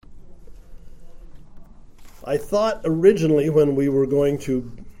I thought originally when we were going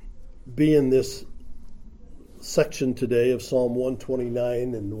to be in this section today of Psalm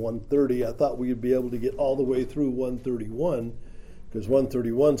 129 and 130, I thought we would be able to get all the way through 131, because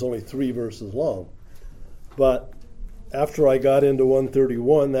 131 is only 3 verses long. But after I got into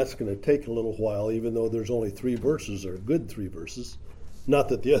 131, that's going to take a little while, even though there's only 3 verses, or good 3 verses. Not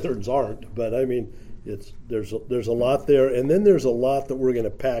that the others aren't, but I mean, there's a lot there. And then there's a lot that we're going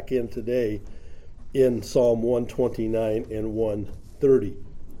to pack in today in Psalm 129 and 130.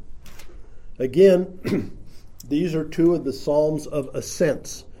 Again, these are 2 of the Psalms of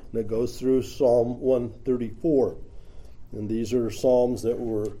Ascents that goes through Psalm 134. And these are Psalms that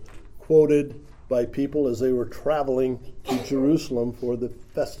were quoted by people as they were traveling to Jerusalem for the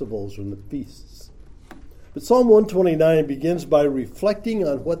festivals and the feasts. But Psalm 129 begins by reflecting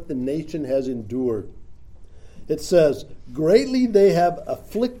on what the nation has endured. It says, "Greatly they have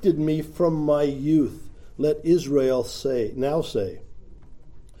afflicted me from my youth, let Israel now say.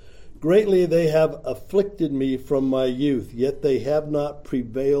 Greatly they have afflicted me from my youth, yet they have not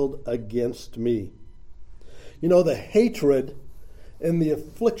prevailed against me." You know, the hatred and the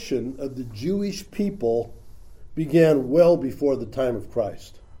affliction of the Jewish people began well before the time of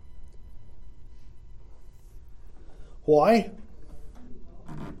Christ. Why?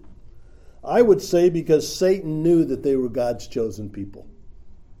 I would say because Satan knew that they were God's chosen people.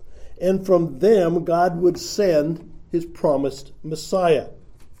 And from them, God would send his promised Messiah.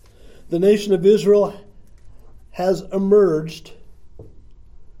 The nation of Israel has emerged,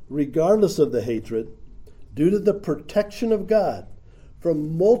 regardless of the hatred, due to the protection of God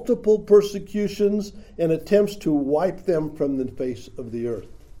from multiple persecutions and attempts to wipe them from the face of the earth.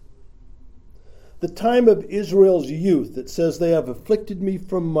 The time of Israel's youth, it says, "They have afflicted me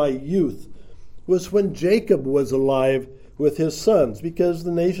from my youth," was when Jacob was alive with his sons, because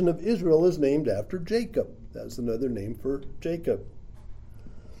the nation of Israel is named after Jacob. That's another name for Jacob.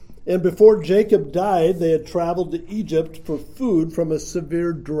 And before Jacob died, they had traveled to Egypt for food from a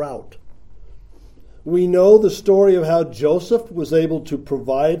severe drought. We know the story of how Joseph was able to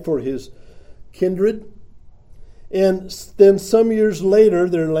provide for his kindred. And then some years later,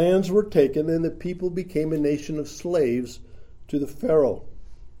 their lands were taken and the people became a nation of slaves to the Pharaoh.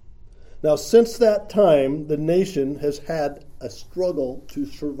 Now, since that time, the nation has had a struggle to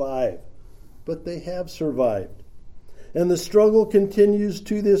survive. But they have survived. And the struggle continues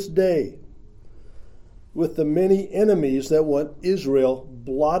to this day with the many enemies that want Israel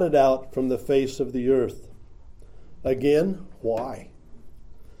blotted out from the face of the earth. Again, why?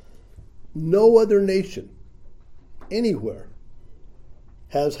 No other nation anywhere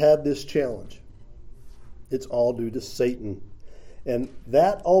has had this challenge. It's all due to Satan. And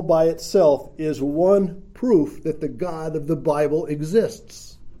that all by itself is one proof that the God of the Bible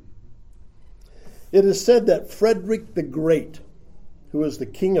exists. It is said that Frederick the Great, who was the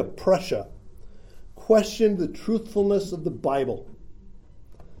king of Prussia, questioned the truthfulness of the Bible.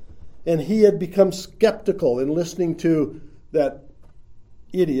 And he had become skeptical in listening to that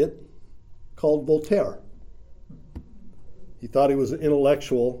idiot called Voltaire. He thought he was an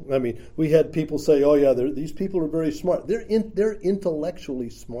intellectual. I mean, we had people say, "Oh yeah, these people are very smart." They're intellectually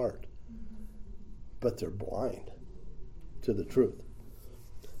smart, but they're blind to the truth.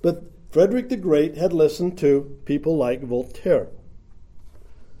 But Frederick the Great had listened to people like Voltaire.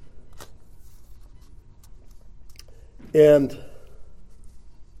 And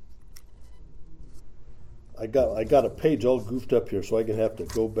I got a page all goofed up here, so I'm going to have to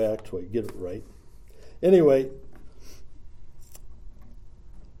go back till I get it right. Anyway,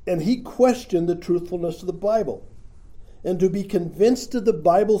 and he questioned the truthfulness of the Bible. And to be convinced of the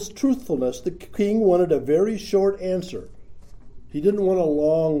Bible's truthfulness, the king wanted a very short answer. He didn't want a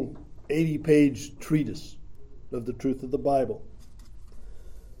long 80-page treatise of the truth of the Bible.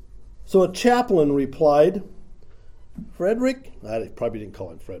 So a chaplain replied, "Frederick," I probably didn't call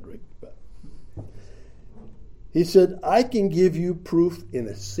him Frederick, but he said, "I can give you proof in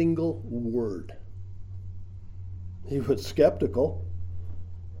a single word." He was skeptical,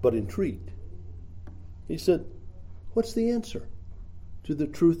 but intrigued. He said, "What's the answer to the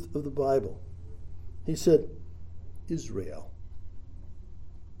truth of the Bible?" He said, "Israel."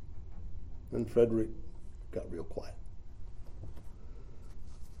 And Frederick got real quiet.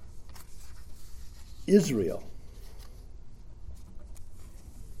 Israel.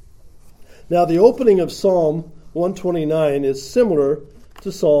 Now, the opening of Psalm 129 is similar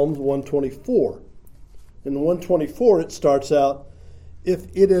to Psalm 124. In 124, it starts out, "If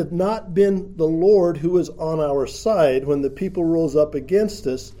it had not been the Lord who was on our side when the people rose up against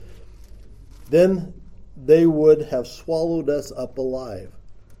us, then they would have swallowed us up alive."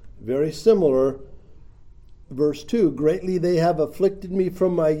 Very similar verse 2, greatly they have afflicted me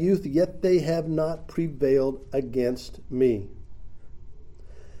from my youth, yet they have not prevailed against me.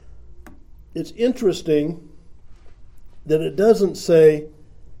 It's interesting that it doesn't say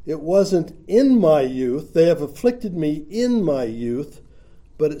it wasn't in my youth, they have afflicted me in my youth,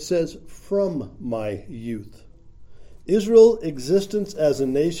 but it says from my youth. Israel's existence as a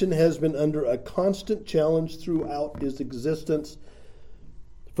nation has been under a constant challenge throughout its existence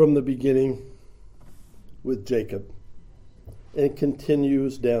from the beginning with Jacob and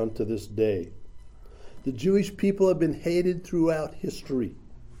continues down to this day. The Jewish people have been hated throughout history.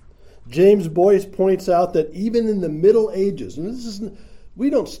 James Boyce points out that even in the Middle Ages, and we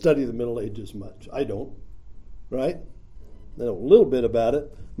don't study the Middle Ages much. I don't, right? I know a little bit about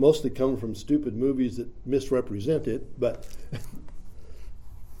it, mostly coming from stupid movies that misrepresent it, but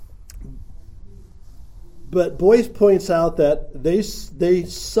Boyce points out that they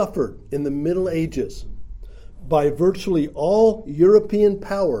suffered in the Middle Ages by virtually all European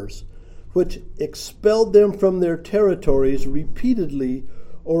powers, which expelled them from their territories repeatedly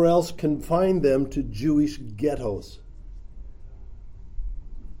or else confined them to Jewish ghettos.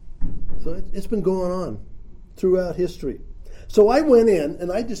 So it's been going on throughout history. So I went in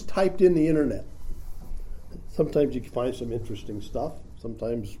and I just typed in the internet. Sometimes you can find some interesting stuff,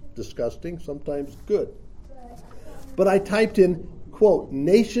 sometimes disgusting, sometimes good. But I typed in, quote,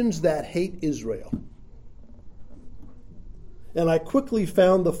 nations that hate Israel. And I quickly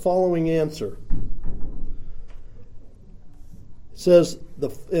found the following answer. It says,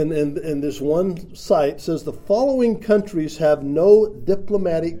 in this one site, says the following countries have no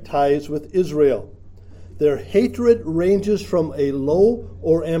diplomatic ties with Israel. Their hatred ranges from a low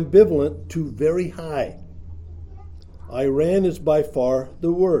or ambivalent to very high. Iran is by far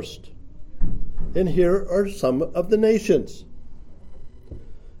the worst. And here are some of the nations: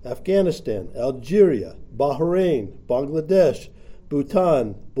 Afghanistan, Algeria, Bahrain, Bangladesh,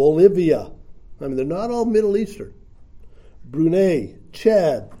 Bhutan, Bolivia. I mean, they're not all Middle Eastern. Brunei,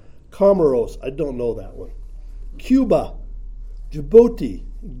 Chad, Comoros, I don't know that one. Cuba, Djibouti,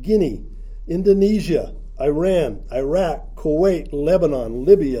 Guinea, Indonesia, Iran, Iraq, Kuwait, Lebanon,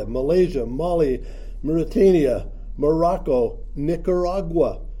 Libya, Malaysia, Mali, Mauritania, Morocco,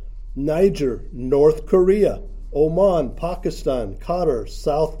 Nicaragua, Niger, North Korea, Oman, Pakistan, Qatar,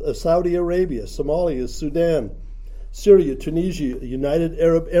 Saudi Arabia, Somalia, Sudan, Syria, Tunisia, United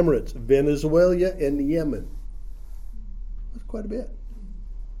Arab Emirates, Venezuela, and Yemen. That's quite a bit.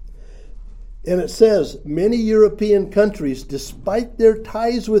 And it says, many European countries, despite their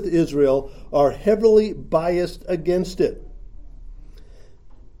ties with Israel, are heavily biased against it.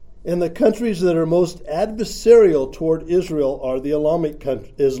 And the countries that are most adversarial toward Israel are the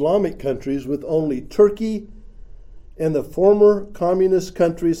Islamic countries, with only Turkey and the former communist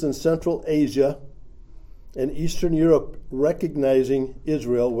countries in Central Asia and Eastern Europe recognizing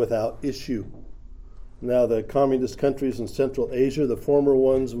Israel without issue. Now, the communist countries in Central Asia, the former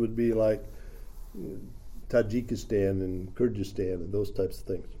ones would be like Tajikistan and Kyrgyzstan and those types of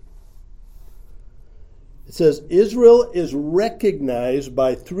things. It says Israel is recognized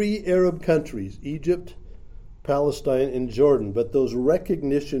by 3 Arab countries, Egypt, Palestine, and Jordan, but those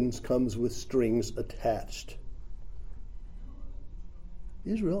recognitions comes with strings attached.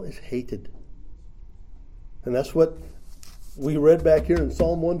 Israel is hated. And that's what we read back here in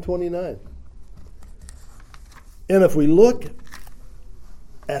Psalm 129. And if we look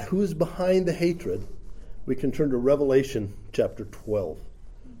at who's behind the hatred, we can turn to Revelation chapter 12,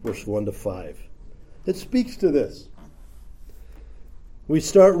 verse 1 to 5. It speaks to this. We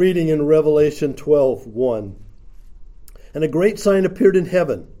start reading in Revelation 12:1. And a great sign appeared in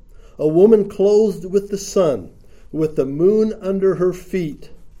heaven, a woman clothed with the sun, with the moon under her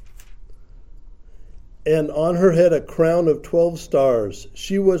feet, and on her head a crown of 12 stars.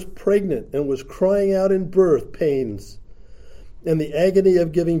 She was pregnant and was crying out in birth pains and the agony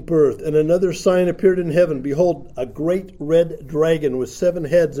of giving birth. And another sign appeared in heaven. Behold, a great red dragon with 7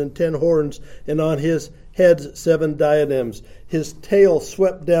 heads and 10 horns, and on his heads 7 diadems. His tail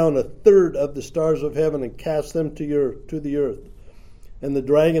swept down 1/3 of the stars of heaven and cast them to the earth. And the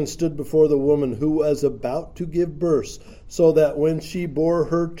dragon stood before the woman who was about to give birth, so that when she bore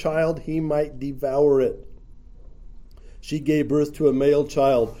her child, he might devour it. She gave birth to a male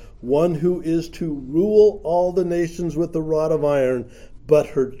child, one who is to rule all the nations with a rod of iron, but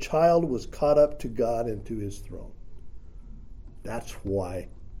her child was caught up to God and to his throne. That's why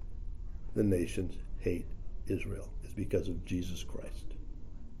the nations hate Israel, is because of Jesus Christ.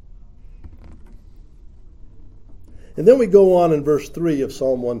 And then we go on in verse 3 of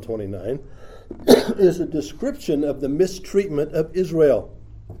Psalm 129, is a description of the mistreatment of Israel.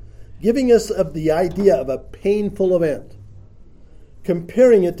 giving us of the idea of a painful event,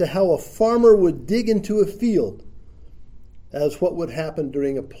 comparing it to how a farmer would dig into a field as what would happen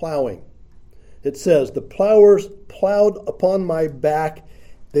during a plowing. It says, the plowers plowed upon my back,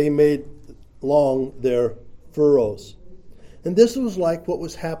 they made long their furrows. And this was like what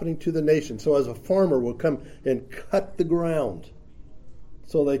was happening to the nation. So as a farmer would come and cut the ground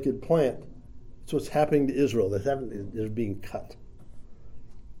so they could plant. That's what's happening to Israel. They're being cut.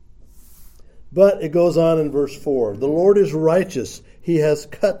 But it goes on in verse 4. The Lord is righteous. He has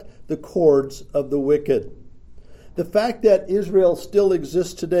cut the cords of the wicked. The fact that Israel still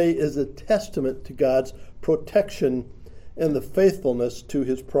exists today is a testament to God's protection and the faithfulness to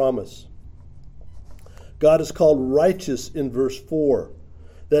his promise. God is called righteous in verse 4.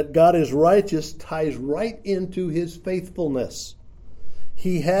 That God is righteous ties right into his faithfulness.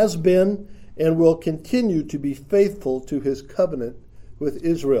 He has been and will continue to be faithful to his covenant with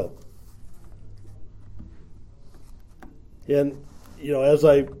Israel. And as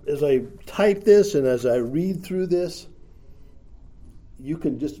I type this and as I read through this, you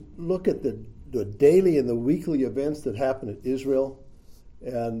can just look at the daily and the weekly events that happen in Israel,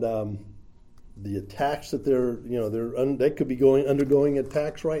 and the attacks that they could be undergoing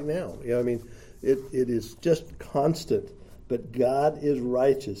attacks right now. It is just constant. But God is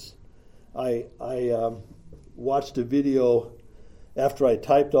righteous. I watched a video after I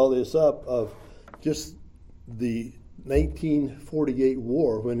typed all this up of just the 1948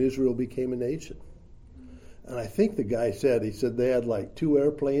 war when Israel became a nation. And I think the guy said they had like 2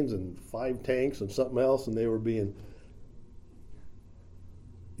 airplanes and 5 tanks and something else, and they were being,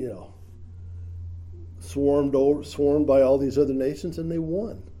 swarmed by all these other nations, and they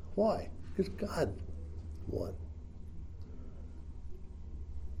won. Why? Because God won.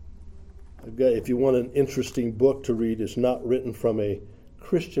 If you want an interesting book to read, it's not written from a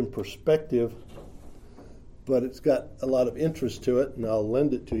Christian perspective, but it's got a lot of interest to it, and I'll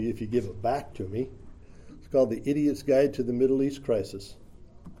lend it to you if you give it back to me. It's called The Idiot's Guide to the Middle East Crisis.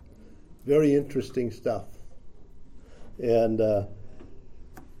 Very interesting stuff. And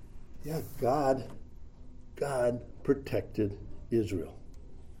God protected Israel.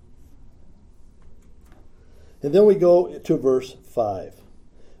 And then we go to verse 5.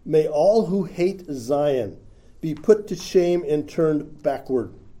 May all who hate Zion be put to shame and turned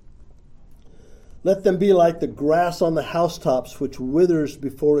backward. Let them be like the grass on the housetops, which withers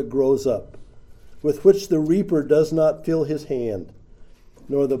before it grows up, with which the reaper does not fill his hand,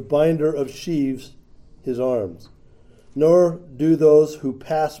 nor the binder of sheaves his arms. Nor do those who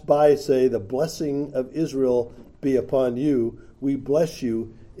pass by say, the blessing of Israel be upon you. We bless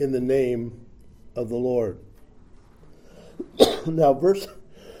you in the name of the Lord. Now, verse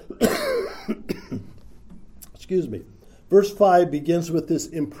 5 begins with this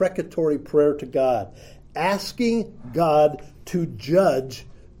imprecatory prayer to God, asking God to judge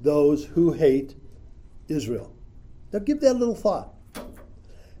those who hate Israel. Now give that a little thought.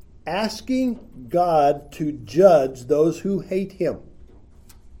 Asking God to judge those who hate him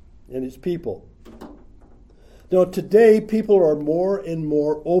and his people. Now today people are more and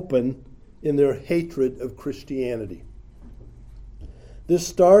more open in their hatred of Christianity. This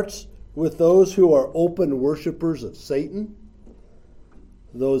starts with those who are open worshipers of Satan,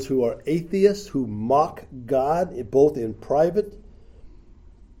 those who are atheists, who mock God, both in private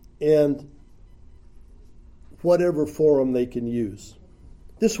and whatever forum they can use.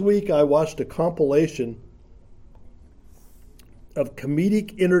 This week I watched a compilation of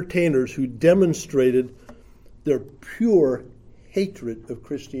comedic entertainers who demonstrated their pure hatred of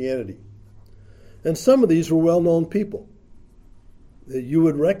Christianity. And some of these were well-known people. You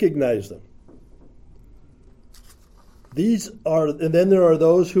would recognize them. And then there are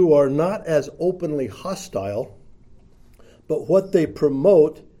those who are not as openly hostile, but what they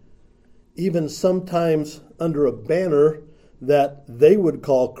promote, even sometimes under a banner that they would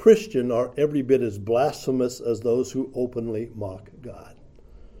call Christian, are every bit as blasphemous as those who openly mock God.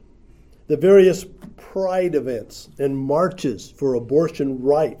 The various pride events and marches for abortion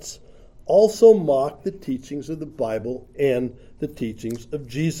rights also mock the teachings of the Bible and the teachings of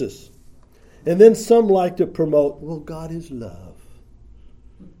Jesus. And then some like to promote, well, God is love.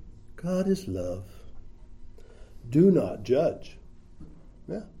 God is love. Do not judge.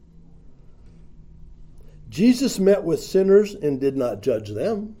 Yeah. Jesus met with sinners and did not judge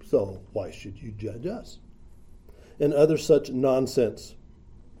them, so why should you judge us? And other such nonsense.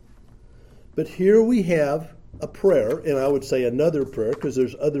 But here we have a prayer, and I would say another prayer, because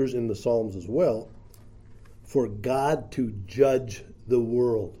there's others in the Psalms as well, for God to judge the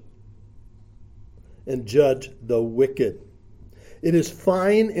world and judge the wicked. It is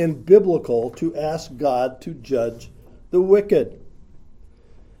fine and biblical to ask God to judge the wicked.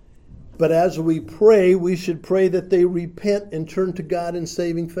 But as we pray, we should pray that they repent and turn to God in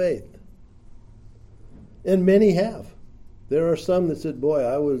saving faith. And many have. There are some that said, boy,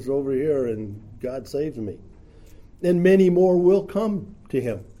 I was over here and God saved me. And many more will come to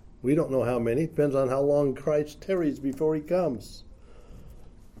him. We don't know how many. It depends on how long Christ tarries before he comes.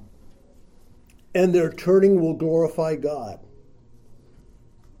 And their turning will glorify God.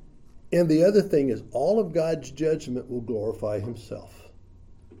 And the other thing is, all of God's judgment will glorify himself.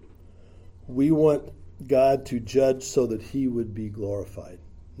 We want God to judge so that he would be glorified,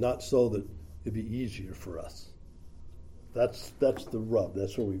 not so that it'd be easier for us. That's the rub.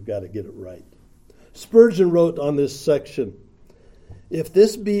 That's where we've got to get it right. Spurgeon wrote on this section, "If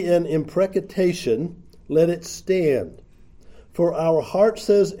this be an imprecation, let it stand. For our heart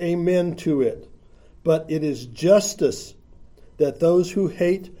says amen to it. But it is justice that those who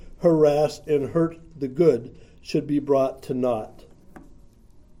hate, harass, and hurt the good should be brought to naught."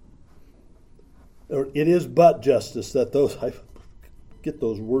 Or it is but justice that those, I get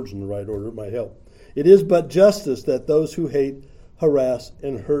those words in the right order, it might help. It is but justice that those who hate, harass,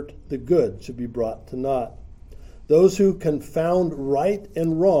 and hurt the good should be brought to naught. Those who confound right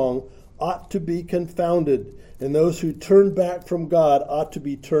and wrong ought to be confounded, and those who turn back from God ought to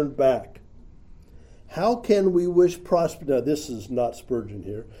be turned back. How can we wish prosperity? Now, this is not Spurgeon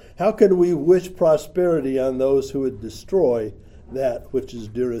here. How can we wish prosperity on those who would destroy that which is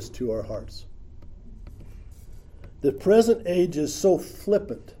dearest to our hearts? The present age is so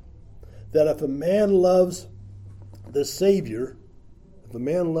flippant that if a man loves the Savior, if a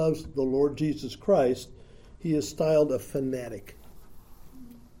man loves the Lord Jesus Christ, he is styled a fanatic.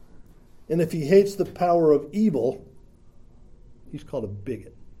 And if he hates the power of evil, he's called a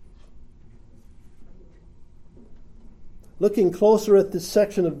bigot. Looking closer at this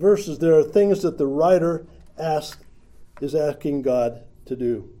section of verses, there are things that the writer is asking God to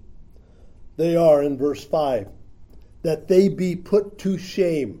do. They are, in verse 5, that they be put to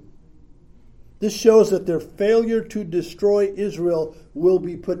shame. This shows that their failure to destroy Israel will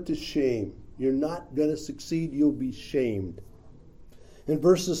be put to shame. You're not going to succeed, you'll be shamed. In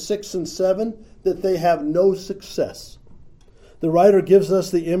verses 6 and 7, that they have no success. The writer gives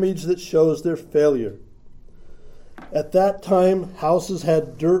us the image that shows their failure. At that time, houses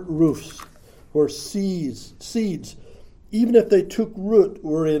had dirt roofs, where seeds, even if they took root,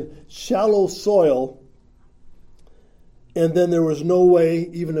 were in shallow soil. And then there was no way,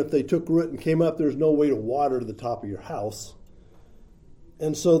 even if they took root and came up, there's no way to water the top of your house.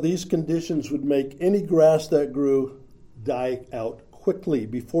 And so these conditions would make any grass that grew die out quickly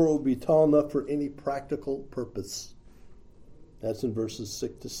before it would be tall enough for any practical purpose. That's in verses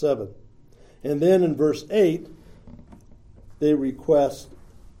 6 to 7. And then in verse 8, they request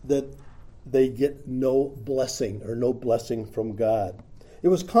that they get no blessing or no blessing from God. It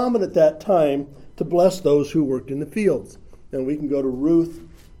was common at that time to bless those who worked in the fields. And we can go to Ruth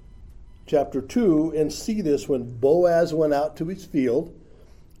chapter 2 and see this when Boaz went out to his field.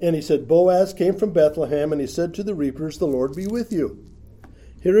 And he said, Boaz came from Bethlehem, and he said to the reapers, the Lord be with you.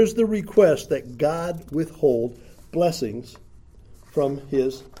 Here is the request that God withhold blessings from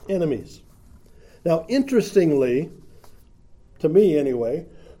his enemies. Now, interestingly, to me anyway,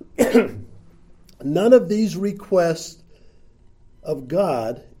 none of these requests of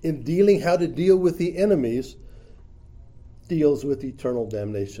God in dealing how to deal with the enemies deals with eternal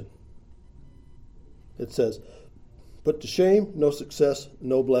damnation. It says, put to shame, no success,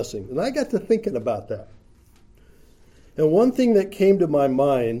 no blessing. And I got to thinking about that. And one thing that came to my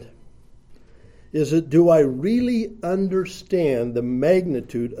mind is that do I really understand the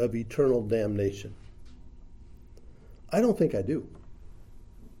magnitude of eternal damnation? I don't think I do.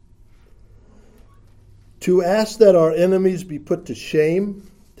 To ask that our enemies be put to shame,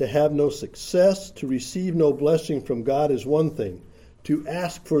 to have no success, to receive no blessing from God is one thing. To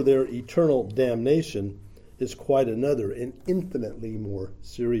ask for their eternal damnation is quite another and infinitely more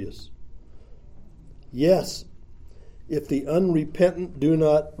serious. Yes, if the unrepentant do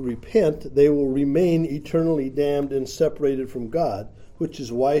not repent, they will remain eternally damned and separated from God, which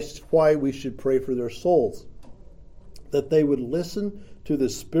is why we should pray for their souls, that they would listen to the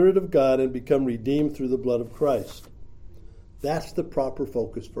Spirit of God and become redeemed through the blood of Christ. That's the proper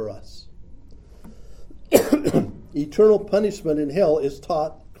focus for us. Eternal punishment in hell is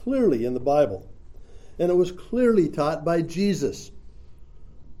taught clearly in the Bible, and it was clearly taught by Jesus.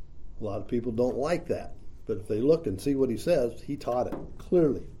 A lot of people don't like that, but if they look and see what he says, he taught it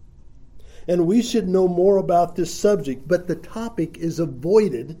clearly. And we should know more about this subject, but the topic is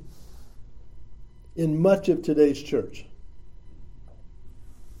avoided in much of today's church.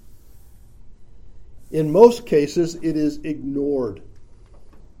 In most cases, it is ignored.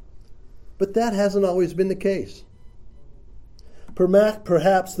 But that hasn't always been the case.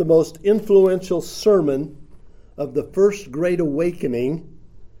 Perhaps the most influential sermon of the First Great Awakening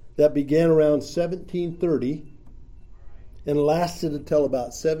that began around 1730 and lasted until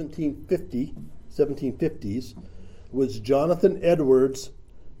about 1750s was Jonathan Edwards'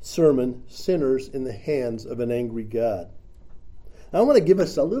 sermon, Sinners in the Hands of an Angry God. I want to give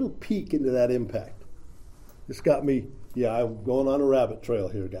us a little peek into that impact. This got me, I'm going on a rabbit trail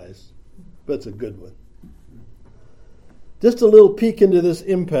here, guys, but it's a good one. Just a little peek into this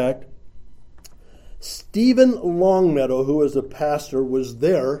impact. Stephen Longmeadow, who was a pastor, was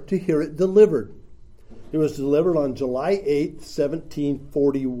there to hear it delivered. It was delivered on July 8,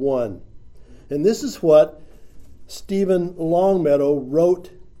 1741. And this is what Stephen Longmeadow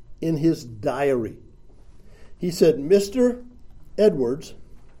wrote in his diary. He said, Mr. Edwards,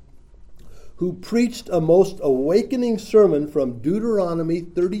 who preached a most awakening sermon from Deuteronomy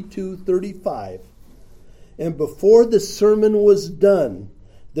 32:35, and before the sermon was done,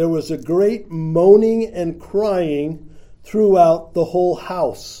 there was a great moaning and crying throughout the whole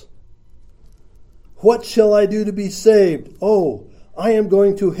house. What shall I do to be saved? Oh, I am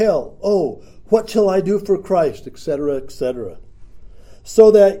going to hell. Oh, what shall I do for Christ? Etc., etc.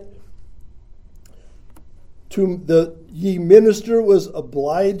 So that ye minister was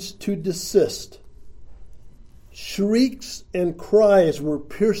obliged to desist. Shrieks and cries were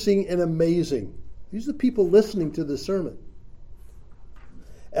piercing and amazing. These are the people listening to the sermon.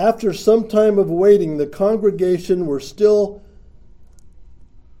 After some time of waiting, the congregation were still,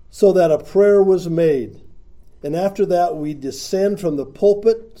 so that a prayer was made. And after that, we descend from the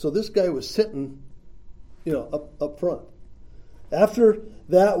pulpit. So this guy was sitting, up front. After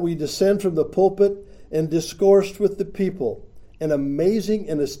that, we descend from the pulpit and discoursed with the people. An amazing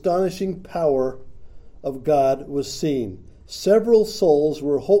and astonishing power of God was seen. Several souls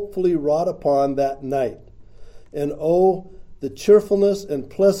were hopefully wrought upon that night. And the cheerfulness and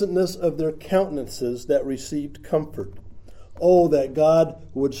pleasantness of their countenances that received comfort. Oh, that God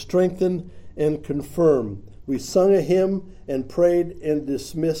would strengthen and confirm. We sung a hymn and prayed and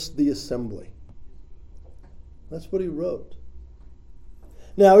dismissed the assembly. That's what he wrote.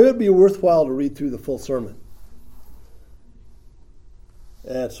 Now, it would be worthwhile to read through the full sermon.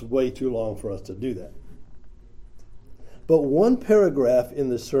 That's way too long for us to do that. But one paragraph in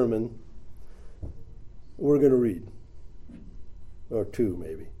the sermon we're going to read. Or two,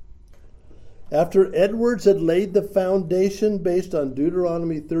 maybe. After Edwards had laid the foundation based on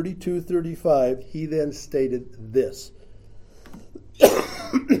Deuteronomy 32:35, he then stated this.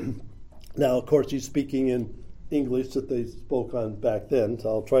 Now, of course, he's speaking in English that they spoke on back then, so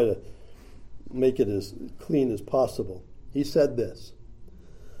I'll try to make it as clean as possible. He said this.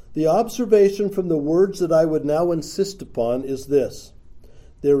 The observation from the words that I would now insist upon is this.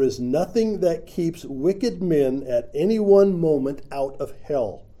 There is nothing that keeps wicked men at any one moment out of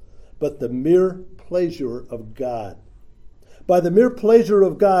hell, but the mere pleasure of God. By the mere pleasure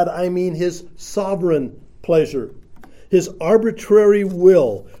of God, I mean his sovereign pleasure, his arbitrary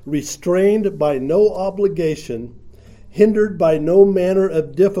will, restrained by no obligation, hindered by no manner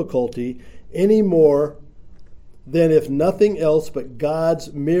of difficulty, any more than if nothing else but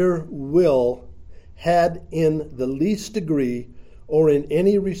God's mere will had in the least degree or in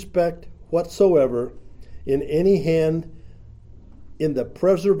any respect whatsoever, in any hand, in the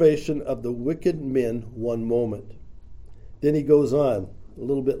preservation of the wicked men one moment. Then he goes on a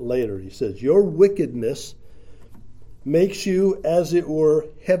little bit later. He says, your wickedness makes you, as it were,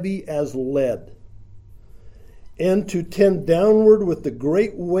 heavy as lead, and to tend downward with the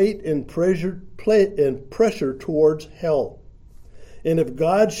great weight and pressure towards hell. And if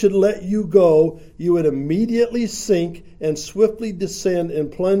God should let you go, you would immediately sink and swiftly descend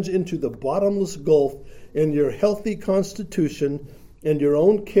and plunge into the bottomless gulf, and your healthy constitution and your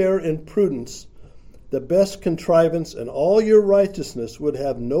own care and prudence, the best contrivance and all your righteousness would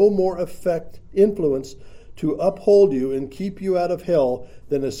have no more influence to uphold you and keep you out of hell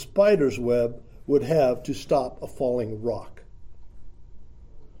than a spider's web would have to stop a falling rock.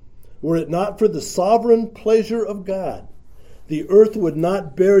 Were it not for the sovereign pleasure of God, the earth would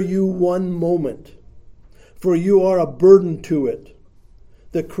not bear you one moment, for you are a burden to it.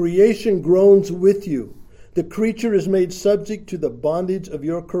 The creation groans with you. The creature is made subject to the bondage of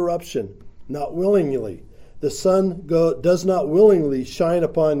your corruption, not willingly. The sun does not willingly shine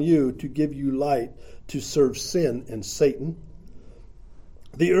upon you to give you light to serve sin and Satan.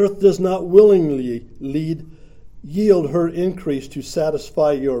 The earth does not willingly yield her increase to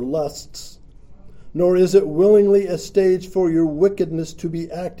satisfy your lusts, nor is it willingly a stage for your wickedness to be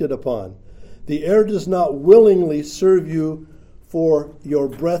acted upon. The air does not willingly serve you for your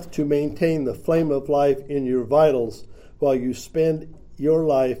breath to maintain the flame of life in your vitals while you spend your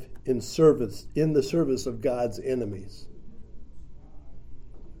life in the service of God's enemies.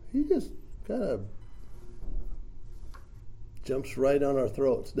 He just kind of jumps right on our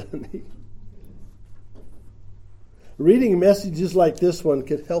throats, doesn't he? Reading messages like this one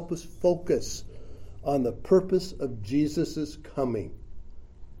could help us focus on the purpose of Jesus' coming.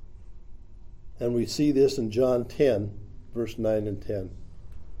 And we see this in John 10, verse 9 and 10.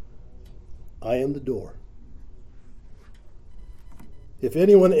 I am the door. If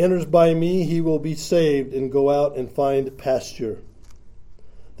anyone enters by me, he will be saved and go out and find pasture.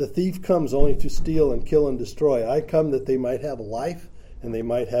 The thief comes only to steal and kill and destroy. I come that they might have life and they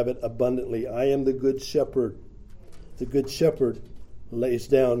might have it abundantly. I am the good shepherd. The good shepherd lays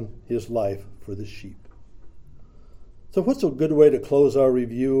down his life for the sheep. So what's a good way to close our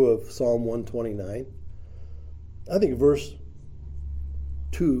review of Psalm 129? I think verse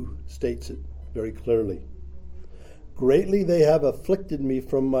 2 states it very clearly. Greatly they have afflicted me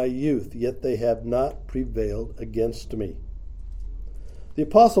from my youth, yet they have not prevailed against me. The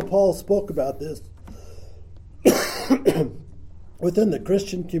Apostle Paul spoke about this within the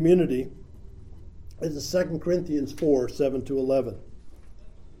Christian community in 2 Corinthians 4, 7 to 11.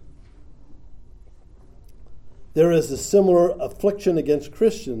 There is a similar affliction against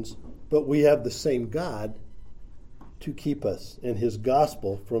Christians, but we have the same God to keep us in his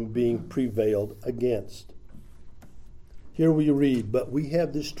gospel from being prevailed against. Here we read, but we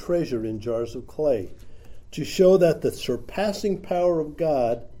have this treasure in jars of clay to show that the surpassing power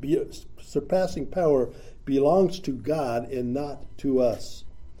belongs to God and not to us.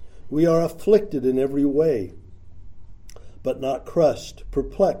 We are afflicted in every way, but not crushed,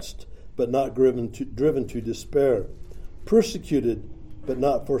 perplexed, but not driven to despair, persecuted, but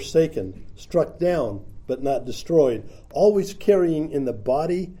not forsaken, struck down, but not destroyed, always carrying in the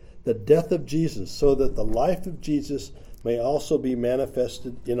body the death of Jesus, so that the life of Jesus may also be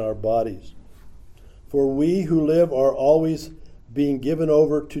manifested in our bodies. For we who live are always being given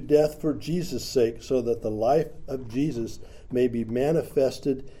over to death for Jesus' sake, so that the life of Jesus may be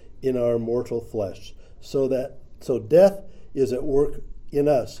manifested in our mortal flesh. So death is at work in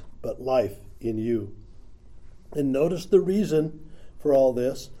us, but life in you. And notice the reason for all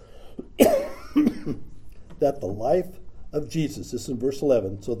this, that the life of Jesus, this is in verse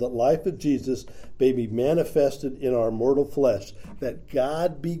 11, so that life of Jesus may be manifested in our mortal flesh, that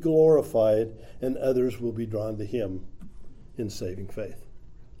God be glorified and others will be drawn to him in saving faith.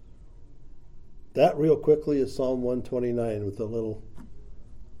 That real quickly is Psalm 129 with a little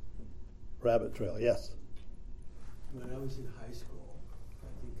rabbit trail. Yes? When I was in high school, I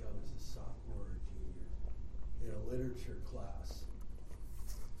think I was a sophomore or junior, in a literature class,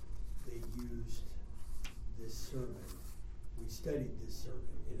 they used this sermon. We studied this sermon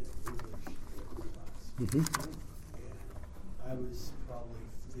in an English class. Mm-hmm. And I was probably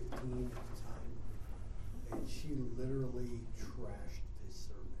 15 at the time, and she literally trashed this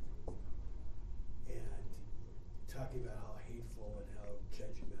sermon. And talking about how hateful and how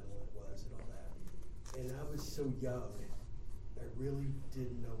judgmental it was and all that. And I was so young, I really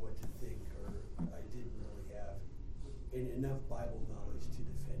didn't know what to think, or I didn't really have enough Bible knowledge to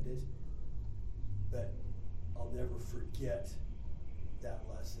defend it. But I'll never forget that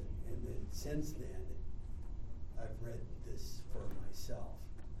lesson. And then since then, I've read this for myself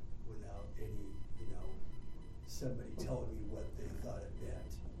without any, somebody telling me what they thought it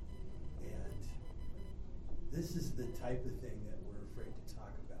meant. And this is the type of thing that we're afraid to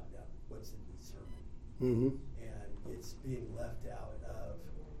talk about now. What's in the sermon? Mm-hmm. And it's being left out of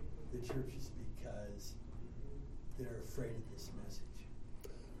the churches because they're afraid of this message.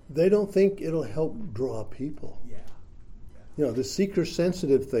 They don't think it'll help draw people. Yeah. The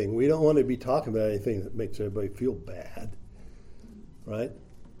seeker-sensitive thing. We don't want to be talking about anything that makes everybody feel bad, right?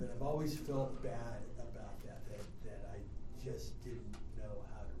 But I've always felt bad about that I just didn't know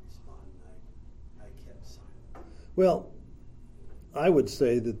how to respond, and I kept silent. Well, I would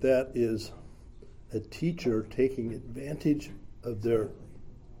say that is a teacher taking advantage of their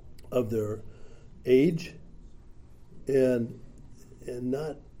age and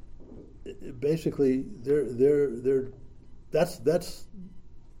not basically that's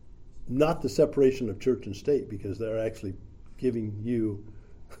not the separation of church and state, because they're actually giving you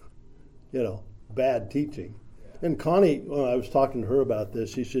bad teaching. Yeah. And Connie, when I was talking to her about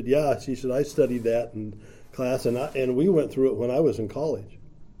this, she said I studied that in class, and we went through it when I was in college.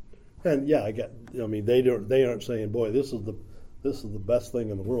 And yeah, they aren't saying, boy, this is the best thing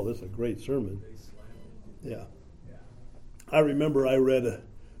in the world. This is a great sermon. Yeah. I remember I read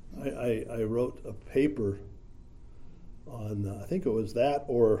I wrote a paper on, I think it was that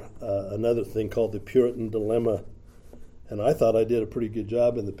or another thing called the Puritan Dilemma. And I thought I did a pretty good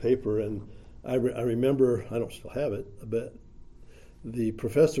job in the paper. And I remember, I don't still have it, but the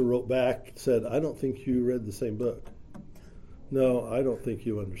professor wrote back, said, I don't think you read the same book. No, I don't think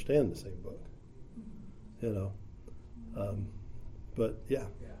you understand the same book. But yeah.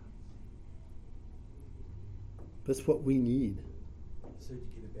 That's what we need. So did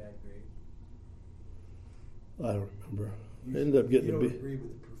you get a bad grade? I don't remember. I ended up getting a B. If you don't agree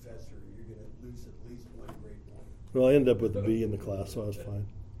with the professor, you're going to lose at least 1 grade point. Well, I ended up with a B in the class, so I was fine.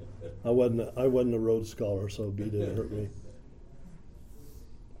 I wasn't a Rhodes Scholar, so B didn't hurt me.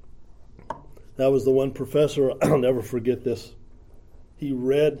 That was the one professor, I'll never forget this. He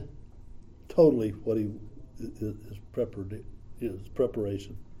read totally what his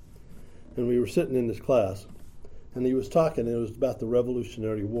preparation. And we were sitting in this class, and he was talking, and it was about the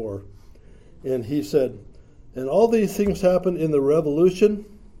Revolutionary War. And he said, and all these things happened in the Revolution,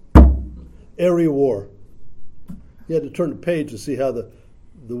 every war. You had to turn the page to see how the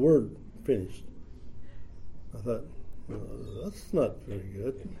word finished. I thought, that's not very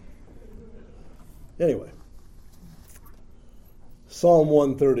good. Anyway, Psalm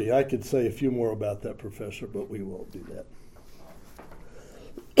 130. I could say a few more about that, Professor, but we won't do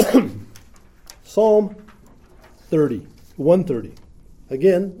that. Psalm 130.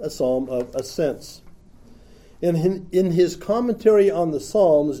 Again, a psalm of ascents. In his commentary on the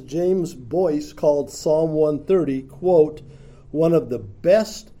Psalms, James Boyce called Psalm 130, quote, one of the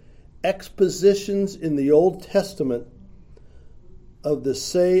best expositions in the Old Testament of the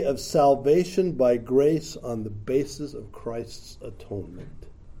say of salvation by grace on the basis of Christ's atonement.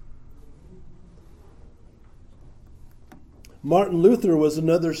 Martin Luther was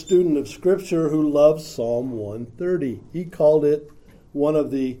another student of Scripture who loved Psalm 130. He called it one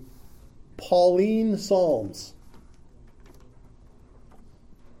of the Pauline Psalms,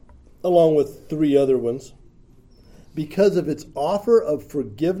 along with 3 other ones, because of its offer of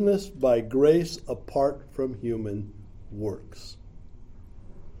forgiveness by grace apart from human works.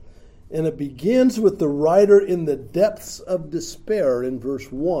 And it begins with the writer in the depths of despair in verse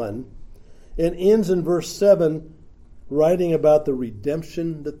 1 and ends in verse 7 writing about the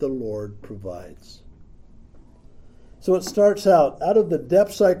redemption that the Lord provides. So it starts out of the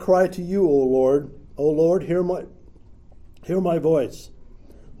depths I cry to you, O Lord. O Lord, hear my voice.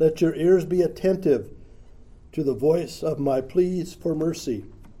 Let your ears be attentive to the voice of my pleas for mercy.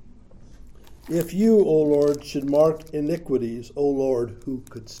 If you, O Lord, should mark iniquities, O Lord, who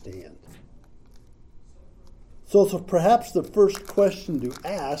could stand? So perhaps the first question to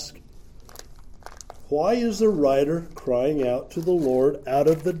ask, why is the writer crying out to the Lord out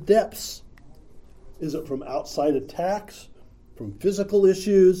of the depths? Is it from outside attacks, from physical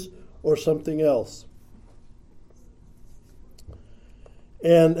issues, or something else?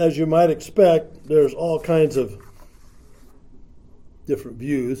 And as you might expect, there's all kinds of different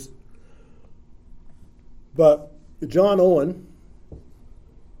views. But John Owen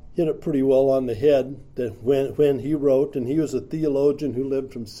hit it pretty well on the head that when he wrote, and he was a theologian who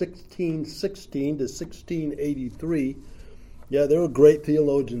lived from 1616 to 1683. Yeah, there were great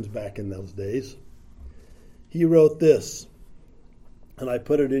theologians back in those days. He wrote this, and I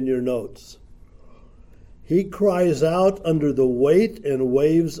put it in your notes. He cries out under the weight and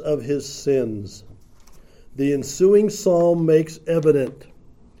waves of his sins. The ensuing psalm makes evident,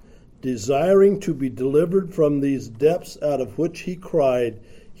 desiring to be delivered from these depths out of which he cried,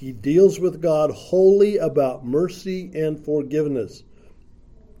 he deals with God wholly about mercy and forgiveness.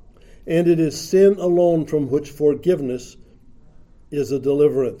 And it is sin alone from which forgiveness is a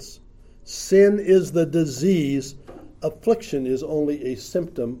deliverance. Sin is the disease. Affliction is only a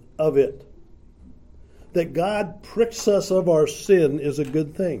symptom of it. That God pricks us of our sin is a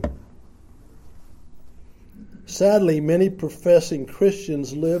good thing. Sadly, many professing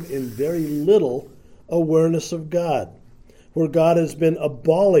Christians live in very little awareness of God, where God has been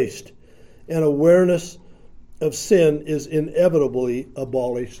abolished, and awareness of sin is inevitably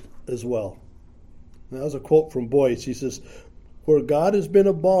abolished as well. Now, that was a quote from Boyce. He says, where God has been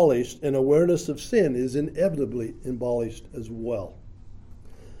abolished, and awareness of sin is inevitably abolished as well.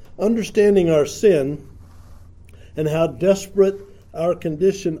 Understanding our sin and how desperate our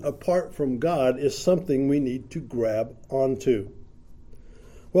condition apart from God is something we need to grab onto.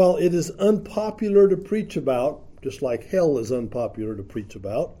 While it is unpopular to preach about, just like hell is unpopular to preach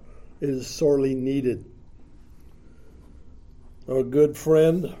about, it is sorely needed. Our good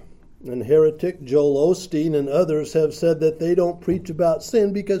friend and heretic Joel Osteen and others have said that they don't preach about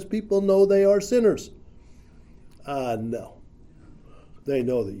sin because people know they are sinners. No. They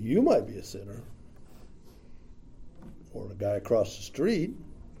know that you might be a sinner, or the guy across the street,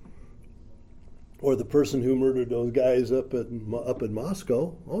 or the person who murdered those guys up in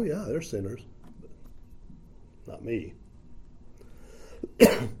Moscow. Oh yeah, they're sinners. Not me.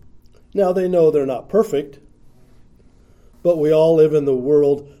 Now they know they're not perfect, but we all live in the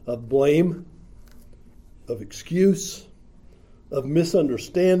world of blame, of excuse, of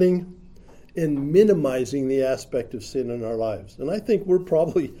misunderstanding, and minimizing the aspect of sin in our lives. And I think we're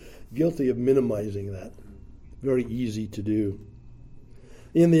probably guilty of minimizing that. Very easy to do.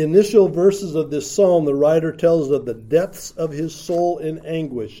 In the initial verses of this psalm, the writer tells of the depths of his soul in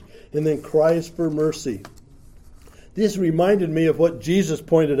anguish and then cries for mercy. This reminded me of what Jesus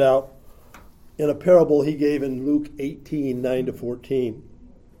pointed out in a parable he gave in Luke 18, 9-14.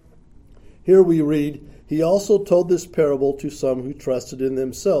 Here we read, he also told this parable to some who trusted in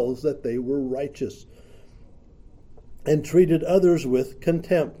themselves that they were righteous and treated others with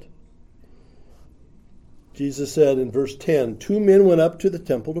contempt. Jesus said in verse 10, 2 men went up to the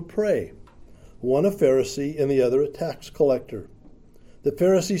temple to pray, one a Pharisee and the other a tax collector. The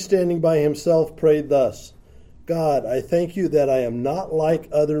Pharisee, standing by himself, prayed thus, God, I thank you that I am not like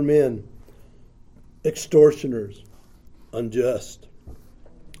other men, extortioners, unjust,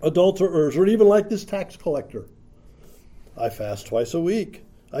 adulterers, or even like this tax collector. I fast twice a week.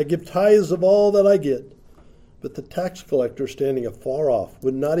 I give tithes of all that I get. But the tax collector, standing afar off,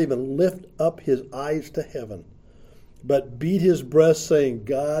 would not even lift up his eyes to heaven, but beat his breast, saying,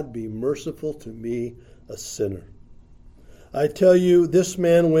 God, be merciful to me, a sinner. I tell you, this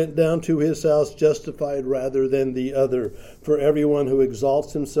man went down to his house justified rather than the other. For everyone who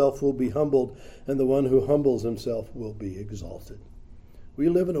exalts himself will be humbled, and the one who humbles himself will be exalted. We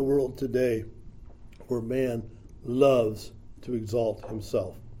live in a world today where man loves to exalt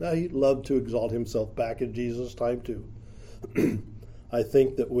himself. Now, he loved to exalt himself back in Jesus' time, too. I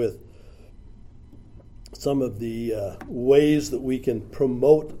think that with some of the ways that we can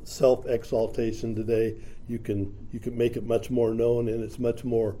promote self-exaltation today, you can make it much more known, and it's much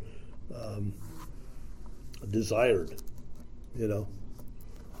more desired, you know.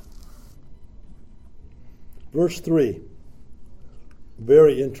 Verse 3,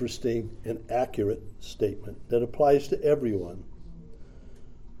 very interesting and accurate statement that applies to everyone.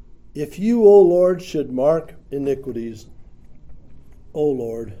 If you, O Lord, should mark iniquities, O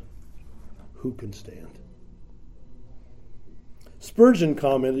Lord, who can stand? Spurgeon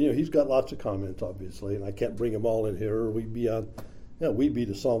commented, he's got lots of comments, obviously, and I can't bring them all in here, or we'd be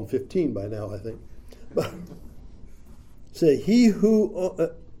to Psalm 15 by now, I think. But say, he who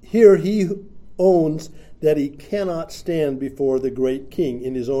owns that he cannot stand before the great King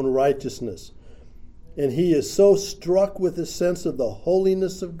in his own righteousness. And he is so struck with the sense of the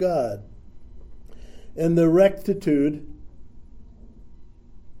holiness of God and the rectitude. You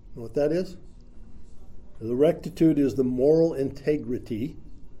know what that is? The rectitude is the moral integrity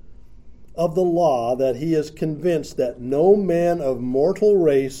of the law, that he is convinced that no man of mortal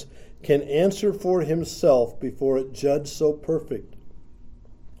race can answer for himself before a judge so perfect.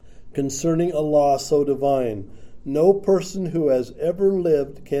 Concerning a law so divine, no person who has ever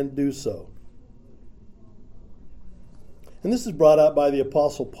lived can do so. And this is brought out by the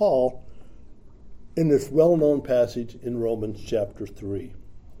Apostle Paul in this well-known passage in Romans chapter 3.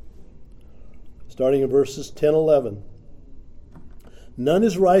 Starting in verses 10-11. None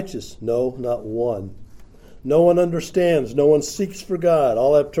is righteous, no, not one. No one understands, no one seeks for God.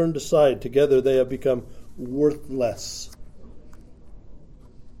 All have turned aside, together they have become worthless.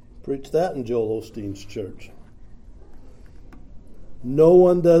 Preach that in Joel Osteen's church. No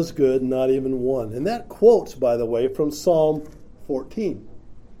one does good, not even one. And that quotes, by the way, from Psalm 14.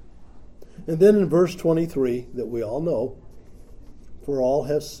 And then in verse 23, that we all know, for all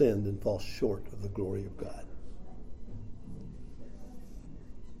have sinned and fall short of the glory of God.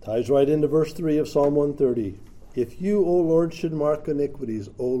 Ties right into verse 3 of Psalm 130. If you, O Lord, should mark iniquities,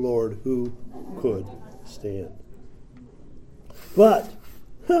 O Lord, who could stand? But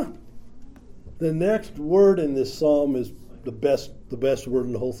the next word in this psalm is the best word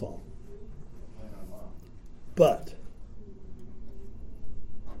in the whole psalm. But.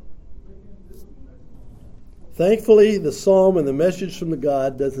 Thankfully, the psalm and the message from the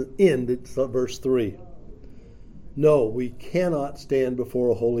God doesn't end at verse 3. No, we cannot stand before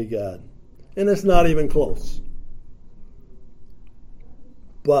a holy God. And it's not even close.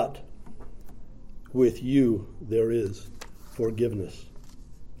 But with you there is forgiveness.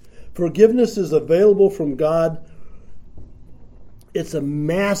 Forgiveness is available from God. It's a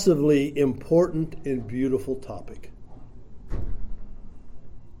massively important and beautiful topic.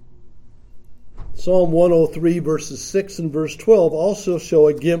 Psalm 103 verses 6 and verse 12 also show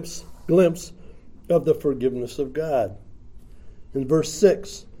a glimpse of the forgiveness of God. In verse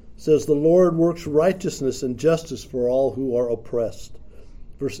 6 says, "The Lord works righteousness and justice for all who are oppressed."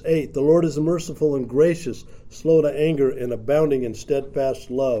 Verse 8, "The Lord is merciful and gracious, slow to anger and abounding in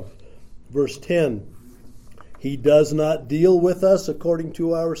steadfast love." Verse 10, "He does not deal with us according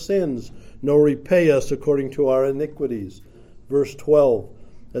to our sins, nor repay us according to our iniquities." Verse 12,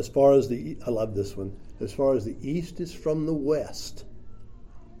 I love this one, "As far as the east is from the west,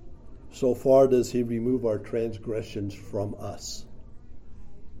 so far does he remove our transgressions from us."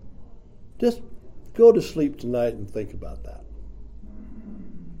 Just go to sleep tonight and think about that.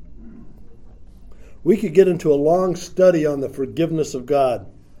 We could get into a long study on the forgiveness of God,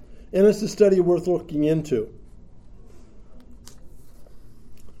 and it's a study worth looking into.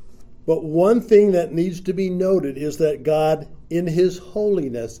 But one thing that needs to be noted is that God, in his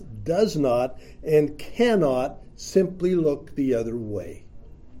holiness, does not and cannot simply look the other way.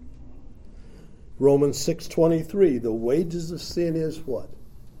 Romans 6:23, "The wages of sin is" what?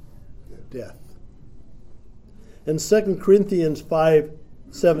 Death. And 2 Corinthians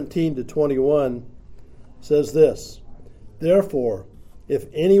 5:17-21 says this, "Therefore, if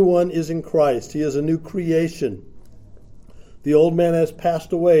anyone is in Christ, he is a new creation. The old man has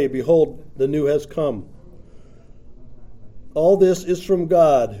passed away. Behold, the new has come. All this is from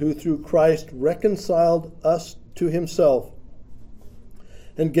God, who through Christ reconciled us to himself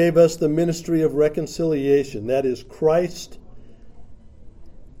and gave us the ministry of reconciliation." That is Christ.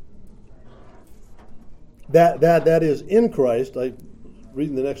 That is in Christ. I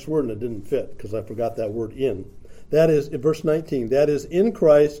reading the next word and it didn't fit because I forgot that word "in." That is in verse 19. "That is in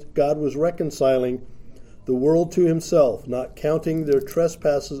Christ God was reconciling the world to himself, not counting their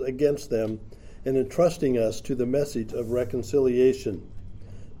trespasses against them, and entrusting us to the message of reconciliation.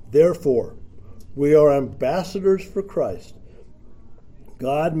 Therefore, we are ambassadors for Christ,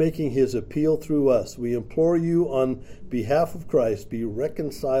 God making his appeal through us. We implore you on behalf of Christ, be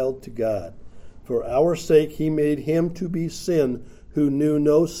reconciled to God. For our sake he made him to be sin who knew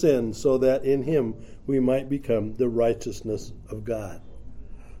no sin, so that in him we might become the righteousness of God."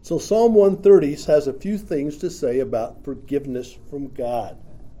 So Psalm 130 has a few things to say about forgiveness from God.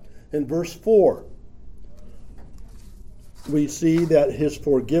 In verse 4, we see that his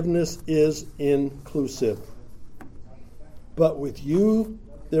forgiveness is inclusive. "But with you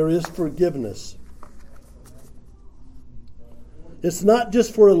there is forgiveness." It's not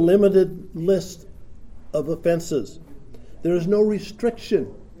just for a limited list of offenses. There is no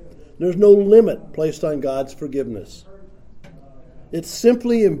restriction. There's no limit placed on God's forgiveness. It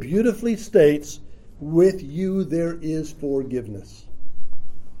simply and beautifully states, "With you there is forgiveness."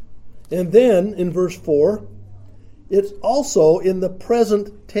 And then in verse 4, it's also in the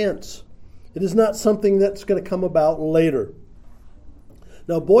present tense. It is not something that's going to come about later.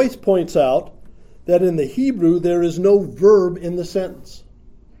 Now, Boyce points out that in the Hebrew there is no verb in the sentence.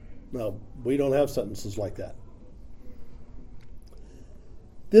 Now, we don't have sentences like that.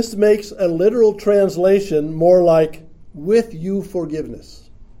 This makes a literal translation more like, "with you forgiveness."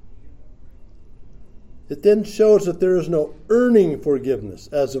 It then shows that there is no earning forgiveness,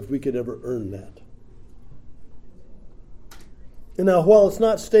 as if we could ever earn that. And now, while it's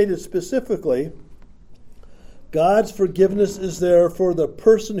not stated specifically, God's forgiveness is there for the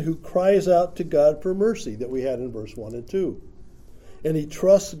person who cries out to God for mercy that we had in verse 1 and 2. And he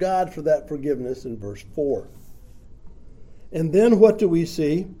trusts God for that forgiveness in verse 4. And then what do we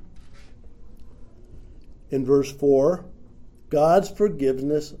see? In verse 4, God's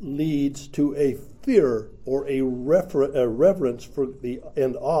forgiveness leads to a fear or a reverence for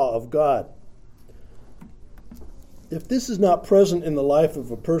and awe of God. If this is not present in the life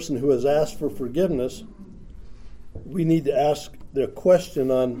of a person who has asked for forgiveness, we need to ask the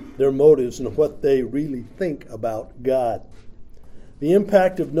question on their motives and what they really think about God. The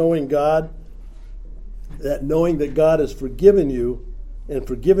impact of knowing God, that knowing that God has forgiven you and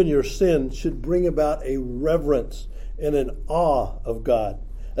forgiven your sin, should bring about a reverence and an awe of God,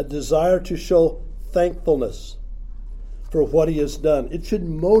 a desire to show thankfulness for what he has done. It should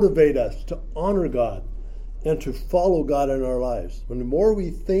motivate us to honor God and to follow God in our lives. When the more we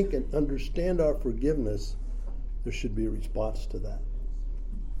think and understand our forgiveness, there should be a response to that.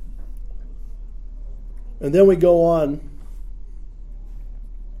 And then we go on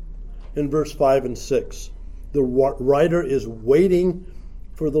in verse 5 and 6. The writer is waiting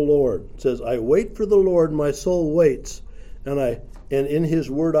for the Lord. It says, "I wait for the Lord, my soul waits, and in his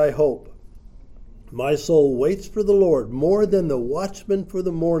word I hope. My soul waits for the Lord more than the watchman for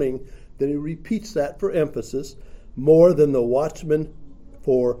the morning." Then he repeats that for emphasis, more than the watchman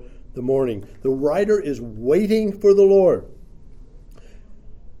for the morning. The writer is waiting for the Lord.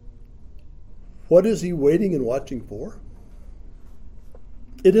 What is he waiting and watching for?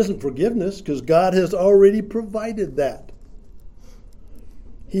 It isn't forgiveness, because God has already provided that.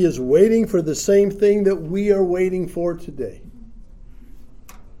 He is waiting for the same thing that we are waiting for today.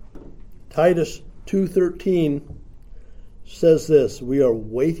 Titus 2:13 says this, we are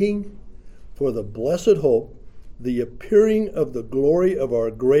waiting for the blessed hope, the appearing of the glory of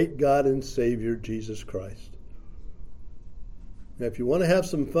our great God and Savior, Jesus Christ. Now, if you want to have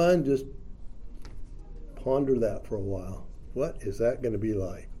some fun, just ponder that for a while. What is that going to be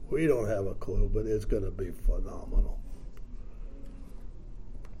like? We don't have a clue, but it's going to be phenomenal.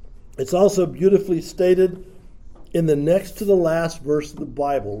 It's also beautifully stated in the next to the last verse of the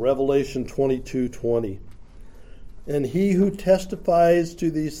Bible, Revelation 22:20. And he who testifies to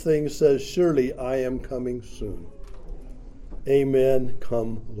these things says, surely I am coming soon. Amen.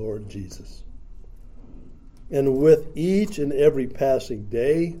 Come, Lord Jesus. And with each and every passing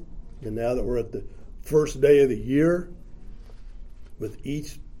day, and now that we're at the first day of the year, with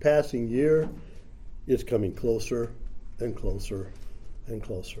each passing year, it's coming closer and closer and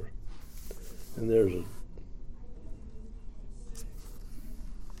closer. And there's a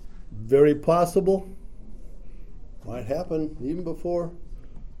very possible, might happen even before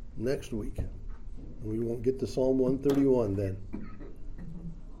next week. We won't get to Psalm 131 then.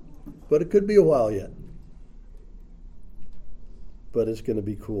 But it could be a while yet. But it's going to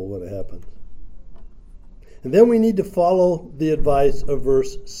be cool when it happens. And then we need to follow the advice of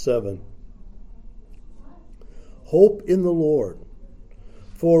verse 7. Hope in the Lord.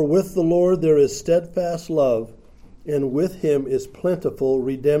 For with the Lord there is steadfast love, and with him is plentiful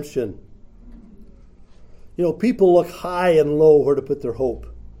redemption. You know, people look high and low where to put their hope.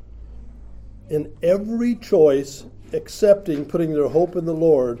 In every choice, accepting putting their hope in the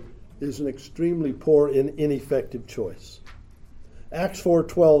Lord is an extremely poor and ineffective choice. Acts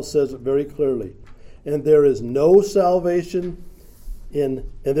 4:12 says it very clearly. And there is salvation in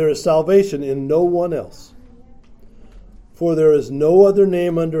no one else. For there is no other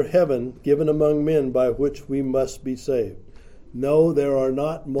name under heaven given among men by which we must be saved. No, there are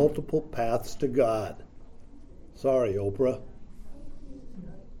not multiple paths to God. Sorry, Oprah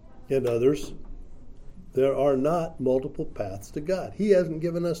and others. There are not multiple paths to God. He hasn't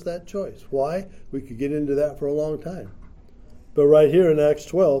given us that choice. Why? We could get into that for a long time. But right here in Acts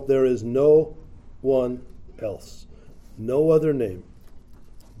 12, there is no one else, no other name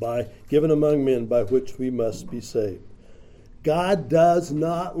given among men by which we must be saved. God does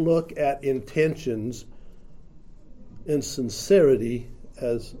not look at intentions and sincerity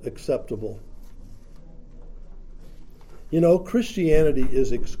as acceptable. You know, Christianity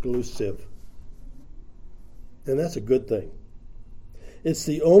is exclusive, and that's a good thing. It's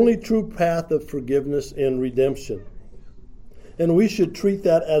the only true path of forgiveness and redemption, and we should treat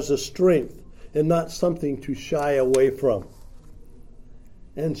that as a strength and not something to shy away from,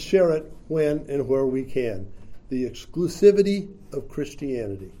 and share it when and where we can. The exclusivity of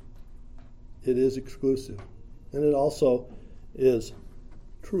Christianity. It is exclusive. And it also is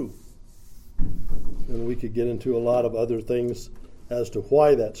true. And we could get into a lot of other things as to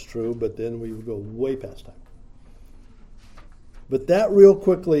why that's true, but then we would go way past time. But that real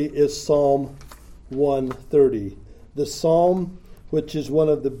quickly is Psalm 130. The psalm which is one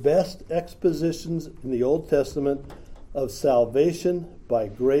of the best expositions in the Old Testament of salvation by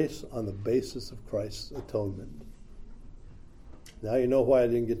grace on the basis of Christ's atonement. Now you know why I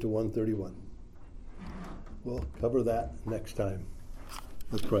didn't get to 131. We'll cover that next time.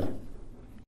 Let's pray.